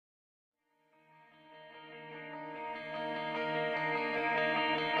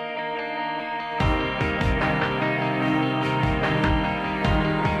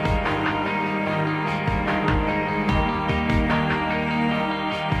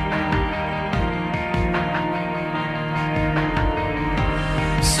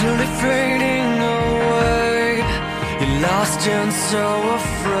slowly fading away. You're lost and so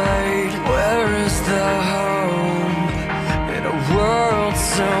afraid. Where is the hope in a world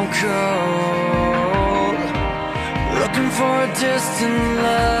so cold? Looking for a distant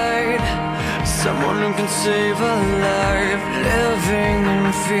light, someone who can save a life. Living in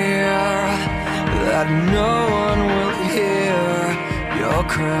fear that no one will hear your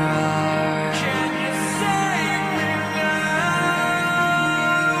cry.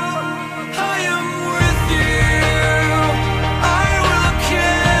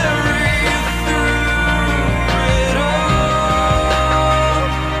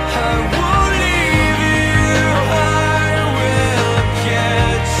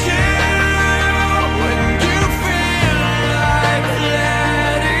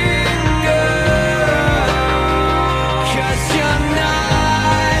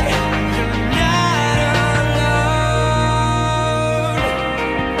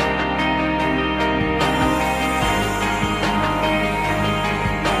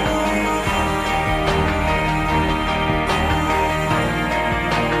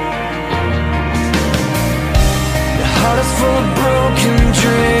 Full of broken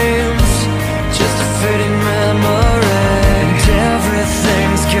dreams, just a fading memory. And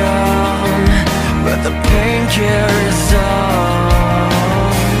everything's gone, but the pain carries on.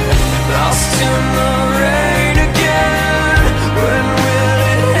 Lost in the rain again. When will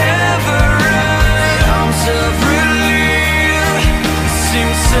it ever end? Arms of relief seem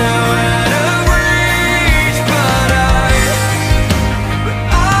so out of reach, but I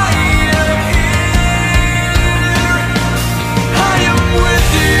am here. I am with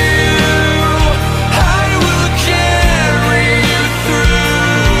you. I will carry you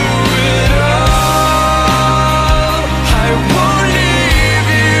through it all. I won't leave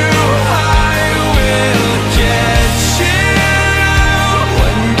you. I will get you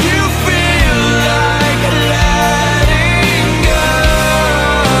when you feel like letting go.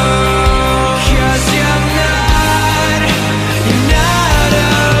 'Cause you're not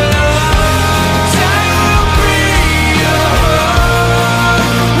alone. I will be your home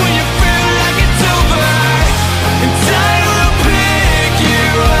when you feel like it's over, and I will pick you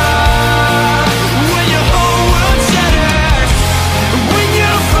up when your whole world shatters. And when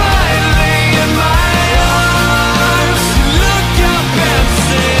you're finally in my arms, look up and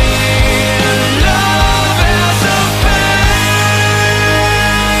see love has a face.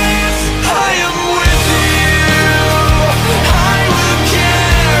 I am with you. I will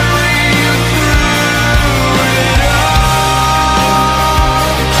carry you through it all.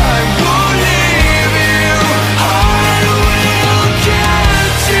 I won't leave you. I will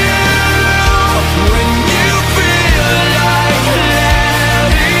get you when you feel like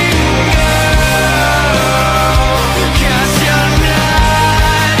letting go. 'Cause you're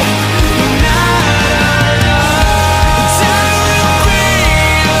not alone. I will be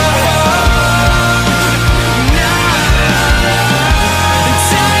your home. Not alone.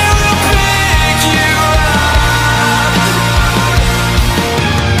 I will pick you up,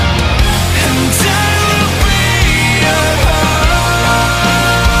 and I will be your home,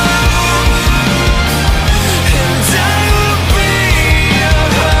 and I will be your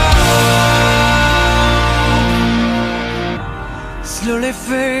home. Slowly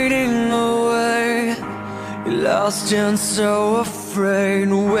fading away, you're lost and so afraid.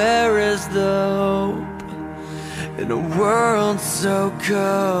 Where is the hope in a world so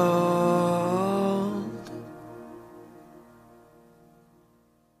cold?